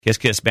Kiss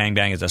Kiss Bang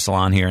Bang is a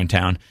salon here in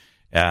town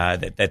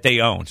that they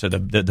own. So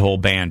the whole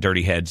band,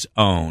 Dirty Heads,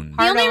 own.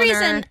 The only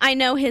reason I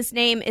know his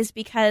name is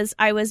because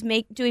I was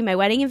doing my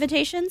wedding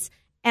invitations,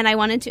 and I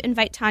wanted to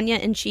invite Tanya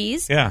and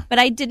Cheese. Yeah. But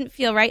I didn't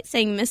feel right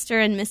saying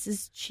Mr. and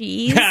Mrs.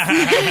 Cheese.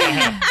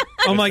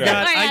 Oh, my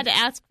God. I had to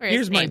ask for his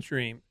Here's name. my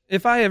dream.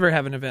 If I ever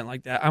have an event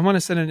like that, I want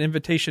to send an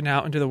invitation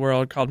out into the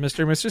world called Mr.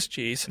 and Mrs.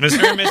 Cheese.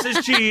 Mr. and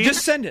Mrs. Cheese.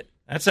 Just send it.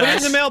 That's Put it in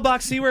us. the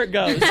mailbox, see where it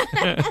goes.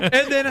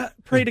 And then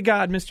pray to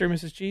God Mr. and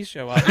Mrs. Cheese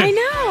show up. I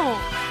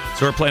know.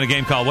 So we're playing a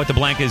game called What the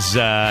Blank is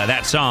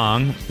that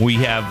song. We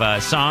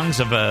have songs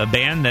of a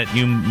band that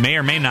you may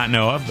or may not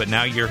know of, but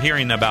now you're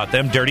hearing about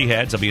them. Dirty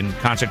Heads. They'll be in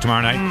concert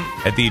tomorrow night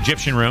at the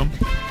Egyptian Room,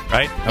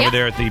 right? Over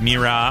there at the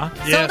Mira.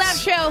 Sold out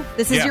show.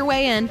 This is your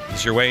way in. This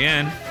is your way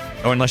in.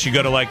 Oh, unless you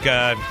go to like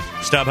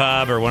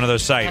StubHub or one of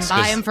those sites.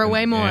 And buy them for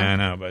way more. Yeah, I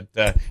know, but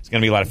it's going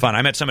to be a lot of fun.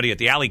 I met somebody at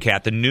the Alley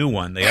Cat, the new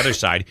one, the other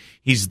side.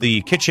 He's the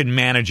kitchen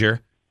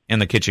manager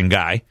and the kitchen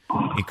guy.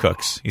 He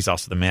cooks. He's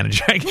also the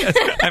manager, I guess.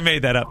 I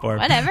made that up for him.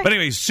 Whatever. But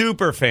anyway,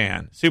 super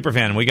fan.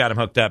 We got him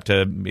hooked up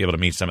to be able to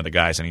meet some of the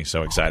guys, and he's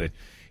so excited.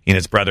 He and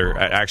his brother are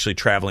actually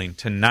traveling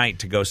tonight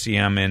to go see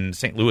him in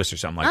St. Louis or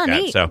something like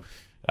that.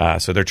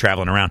 Neat. So they're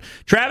traveling around.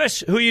 Travis,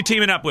 who are you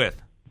teaming up with?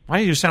 Why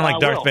do you sound like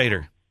Darth Will.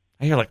 Vader?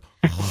 I hear like...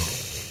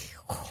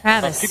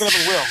 Travis. Keep it up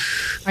with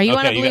Will. Are you Okay,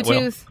 on a you got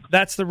Will. Bluetooth?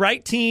 That's the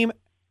right team.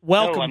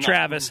 Welcome, No, I'm not.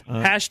 Travis.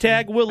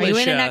 Hashtag Willisha. Are you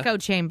in an echo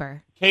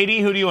chamber?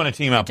 Katie, who do you want to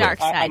team up Dark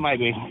with? side. I might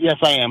be. Yes,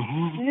 I am.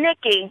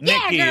 Nikki.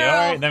 Nikki. girl.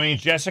 All right, that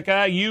means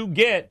Jessica, you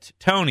get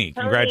Tony.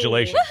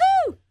 Congratulations.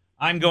 Woohoo!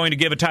 I'm going to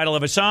give a title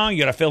of a song. You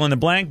got to fill in the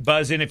blank.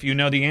 Buzz in if you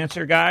know the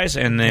answer, guys,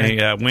 and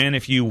they win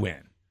if you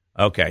win.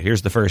 Okay,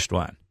 here's the first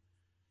one.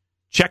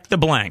 Check the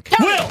blank.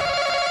 Will!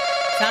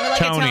 Sounded like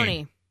Tony. a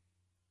Tony.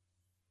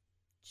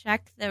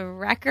 Check the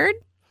record.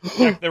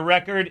 Check the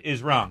record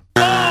is wrong.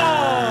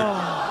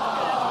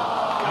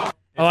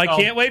 Oh, I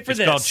can't wait for it's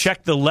this. called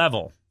Check the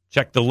Level.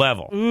 Check the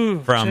Level.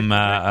 Ooh, from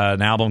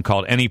an album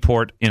called Any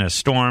Port in a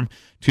Storm,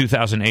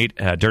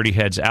 2008 Dirty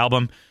Heads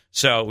album.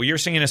 So you're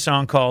singing a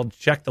song called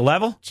Check the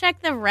Level?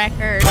 Check the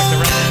record.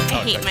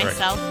 I hate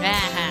myself.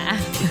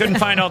 We couldn't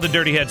find all the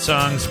Dirty Head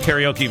songs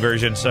karaoke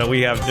version, so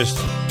we have just.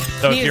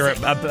 So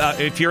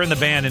if you're in the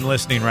band and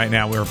listening right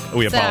now,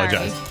 we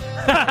apologize.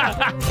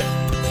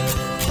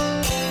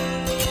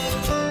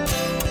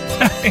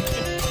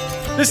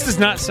 This does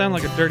not sound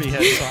like a Dirty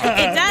Head song.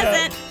 It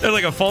doesn't. They're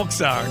like a folk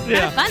song.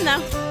 Yeah. Fun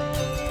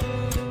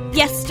though.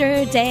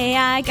 Yesterday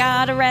I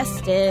got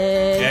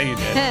arrested. Yeah, you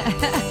did.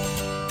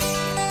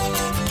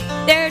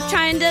 They're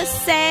trying to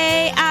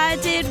say I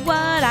did what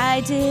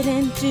I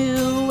didn't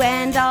do,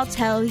 and I'll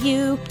tell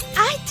you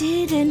I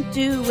didn't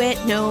do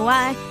it. No,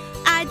 I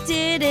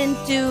didn't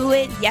do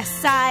it.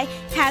 Yes, I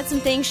had some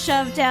things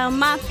shoved down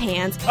my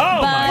pants, Oh,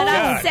 but my God.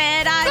 I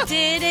said I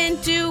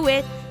didn't do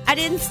it. I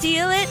didn't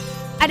steal it.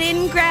 I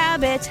didn't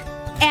grab it.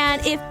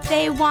 And if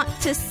they want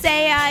to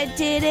say I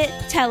did it,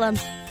 tell them,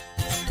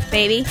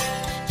 baby,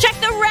 check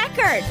the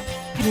record.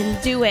 I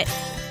didn't do it.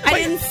 I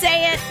didn't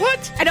say it.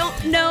 What? I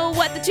don't know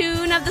what the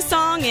tune of the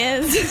song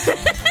is. It's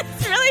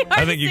really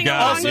hard I think to you sing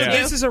got along it, Also, yeah. to.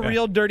 this is a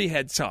real Dirty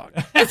Head song.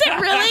 Is it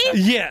really?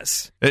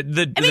 Yes. I mean,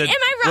 am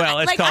I wrong? Well,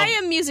 it's like, called I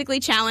am musically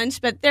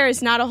challenged, but there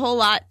is not a whole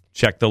lot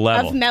Check the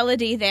Level. of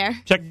melody there.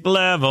 Check the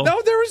Level. No,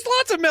 there was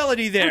lots of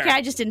melody there. Okay,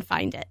 I just didn't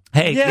find it.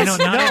 Hey, Yes, not,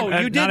 no, you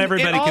not didn't.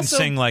 everybody And can also-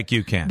 sing like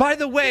you can. By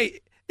the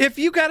way, if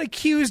you got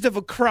accused of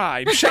a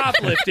crime,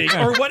 shoplifting,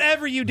 or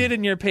whatever you did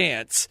in your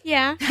pants,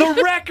 Yeah.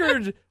 the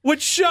record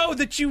would show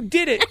that you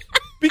did it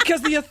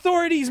because the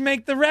authorities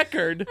make the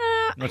record.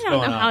 I What's don't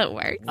going know on? how it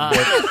works.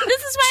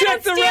 This is why I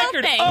Check don't the steal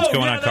record. things. Oh, What's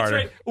going yeah, on, that's Carter?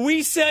 right.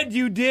 We said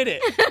you did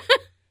it.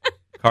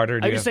 Carter,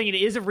 do I you was have- saying it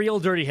is a real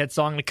Dirty Head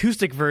song, an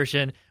acoustic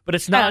version, but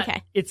it's not.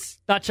 okay. It's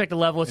not Check the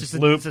Level. It's just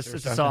looped it's or a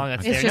something. song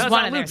that's It's there. just No,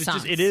 one not of their looped. It's just,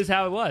 songs. it is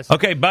how it was.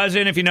 Okay, buzz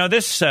in if you know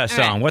this song.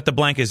 right. What the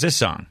blank is this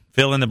song?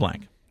 Fill in the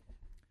blank.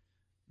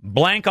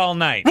 Blank All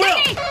Night.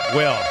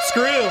 Will.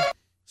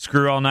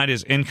 Screw All Night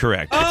is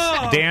incorrect.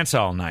 It's Dance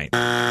All Night. All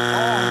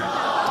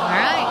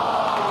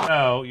right.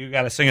 So you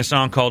got to sing a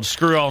song called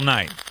Screw All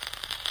Night.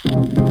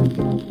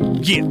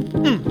 Yeah.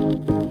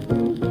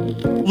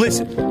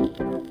 Listen,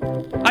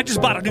 I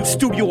just bought a new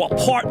studio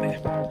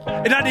apartment,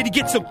 and I need to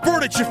get some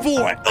furniture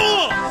for it.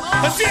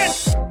 I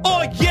said,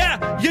 oh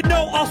yeah, you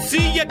know I'll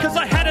see ya, cause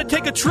I had to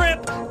take a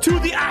trip to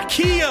the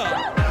IKEA.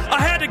 I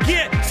had to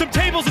get some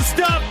tables and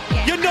stuff.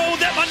 You know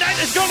that my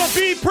night is gonna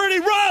be pretty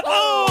rough.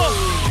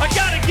 I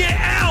gotta get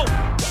out.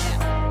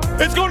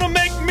 It's gonna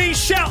make me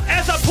shout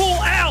as I pull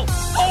out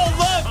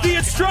all of the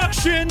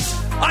instructions.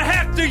 I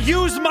have to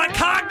use my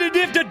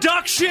cognitive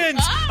deductions.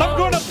 I'm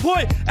gonna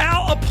put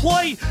out a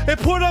plate and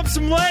put up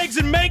some legs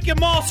and make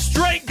them all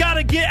straight.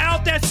 Gotta get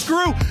out that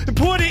screw and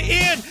put it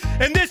in.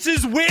 And this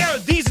is where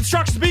these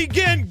instructions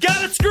begin.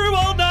 Gotta screw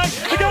all night.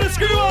 We gotta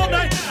screw all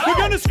night. We're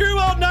gonna screw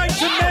all night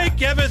to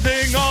make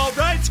everything all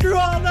right. Screw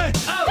all night.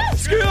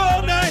 Screw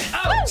all night.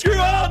 Screw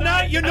all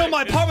night. You know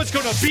my apartment's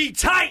gonna be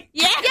tight.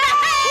 Yeah.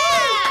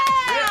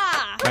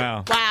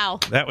 Wow.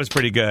 That was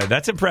pretty good.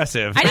 That's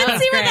impressive. I didn't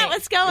see where great. that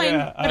was going,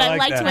 Yeah, but I I like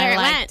liked that. where I it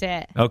liked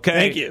went. it. Okay.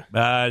 Thank you.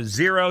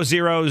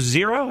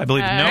 0-0-0. I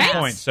believe no right.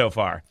 points so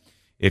far.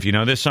 If you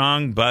know this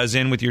song, buzz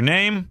in with your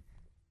name.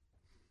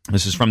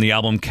 This is from the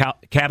album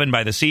Cabin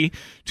by the Sea,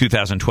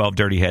 2012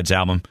 Dirty Heads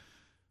album.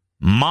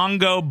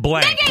 Mongo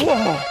Blank.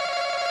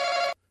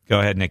 Go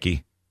ahead,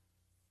 Nikki.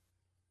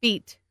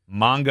 Beat.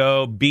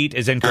 Mongo Beat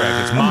is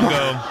incorrect. It's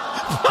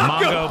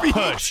Mongo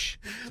Push.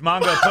 It's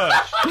Mongo Push.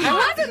 I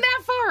wasn't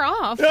that far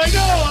off. I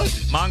know.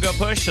 Mongo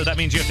Push, so that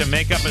means you have to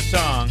make up a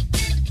song.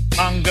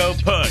 Mongo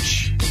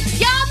Push.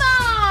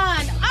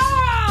 Yaman!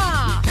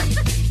 Ah!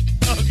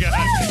 Oh,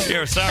 God.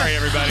 Here, sorry,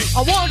 everybody.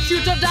 I want you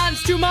to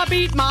dance to my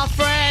beat, my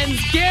friends.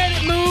 Get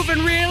it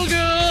moving real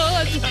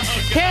good.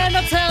 Can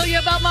I tell you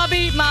about my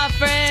beat, my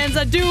friends?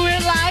 I do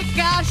it like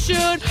I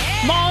should.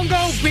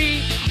 Mongo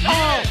beat.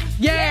 Oh,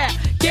 yeah.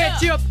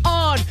 Get you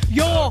on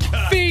your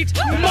feet.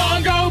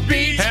 Mongo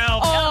beat.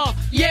 Help. Oh,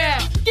 yeah.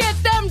 Get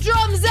them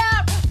drums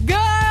out,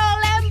 girl.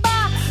 And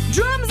by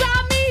drums,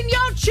 I mean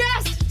your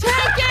chest.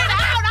 Take it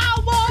out.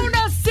 I want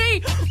to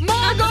see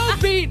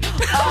Mongo beat.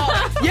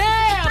 Oh,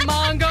 yeah.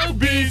 Mongo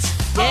beat.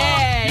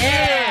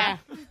 Yeah.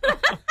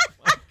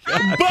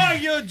 By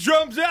your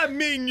drums, I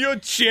mean your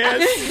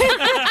chest.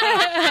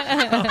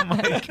 Oh,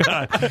 my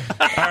God.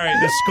 All right,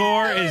 the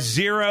score is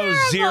 0-0-0.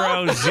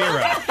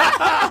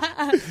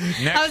 I was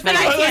Next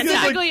thinking one.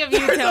 specifically of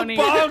you, Tony.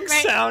 Bong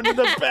sound in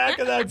the back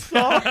of that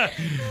song.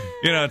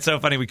 You know, it's so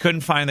funny. We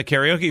couldn't find the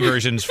karaoke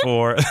versions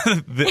for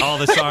all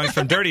the songs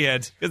from Dirty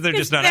Heads because they're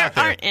just not out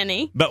there. There aren't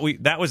any. But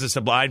that was a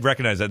Sublime. I'd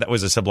recognize that. That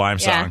was a Sublime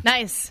Yeah, song.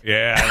 nice.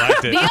 Yeah, I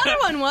liked it. The other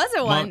one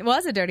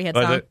was a Dirty Head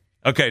Was song. it?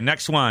 Okay,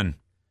 next one.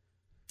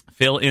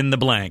 Fill in the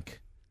blank.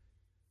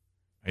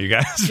 Are you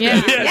guys? Yeah.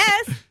 ready?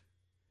 Yes.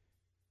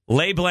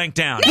 Lay blank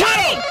down.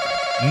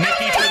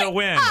 Nikki for the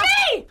win.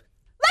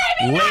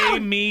 Lay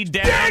me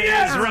down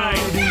is right.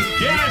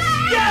 Yes.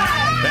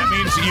 That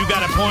means you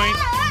got a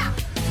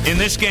point. In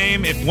this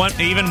game,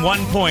 even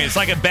 1 point, it's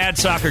like a bad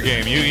soccer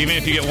game. Even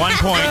if you get 1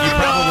 point, you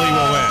probably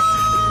will win.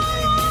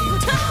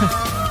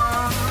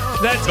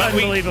 That's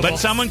unbelievable. But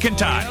someone can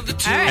tie.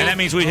 right. And that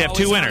means we have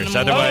 2 winners.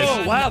 Otherwise,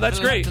 Oh, wow, that's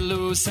great.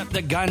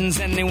 The guns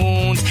and their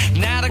wounds.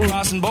 Now they're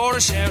crossing border,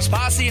 sheriff's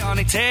posse on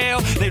their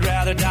tail. They'd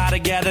rather die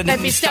together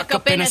than be stuck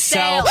up in a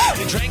cell.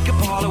 They drank a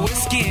bottle of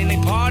whiskey and they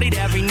partied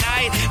every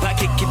night.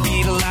 Like it could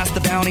be the last, the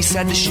bounty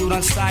said to shoot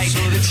on sight. So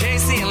they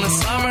chased the endless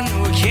summer,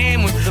 knew it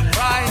came with the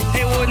pride.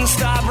 They wouldn't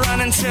stop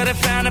running till they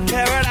found a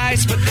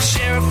paradise. But the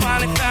sheriff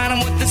finally found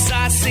them with the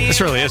sightseeing.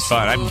 this really is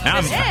fun.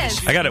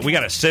 is. We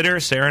got a sitter.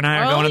 Sarah and I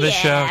are Oh, going to this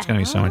yeah. show. It's going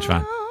to be so much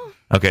fun.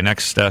 Okay,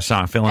 next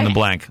song. Fill in the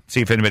blank.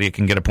 See if anybody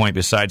can get a point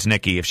besides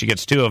Nikki. If she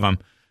gets 2 of them,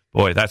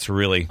 boy, that's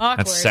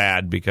Awkward.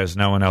 sad because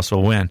no one else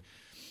will win.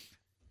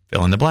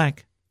 Fill in the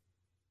blank.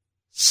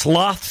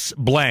 Sloth's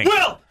blank.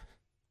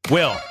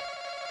 Will.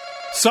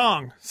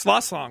 Song.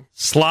 Sloth song.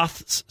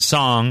 Sloth's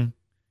song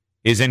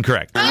is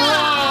incorrect.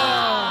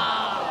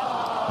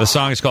 The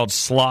song is called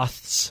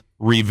Sloth's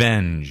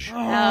Revenge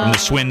from the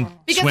swim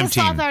Because swim the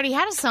sloth team. already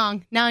had a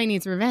song. Now he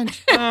needs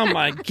revenge Oh,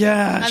 my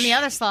gosh. on the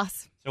other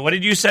sloths. So what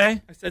did you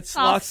say? I said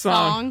sloth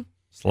song.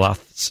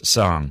 Sloth's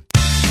song.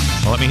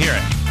 Well, let me hear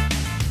it.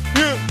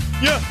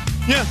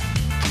 Yeah.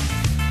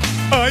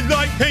 I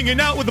like hanging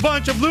out with a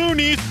bunch of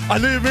loonies. I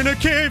live in a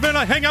cave and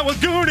I hang out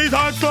with goonies.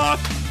 I'm sloth.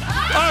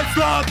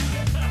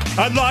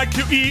 I'd like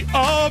to eat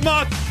all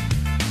moth.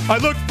 I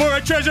look for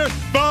a treasure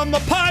from a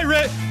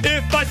pirate.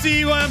 If I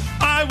see one,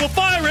 I will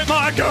fire it,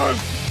 my gun.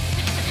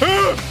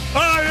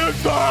 I am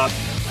sloth.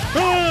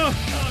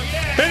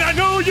 And I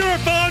know you're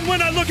fun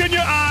when I look in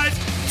your eyes.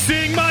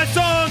 Sing my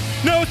song,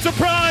 no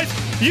surprise.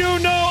 You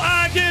know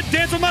I can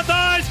dance with my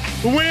thighs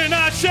when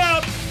I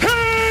shout,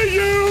 hey,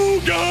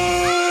 you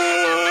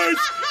guys!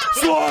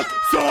 Sloth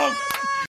song,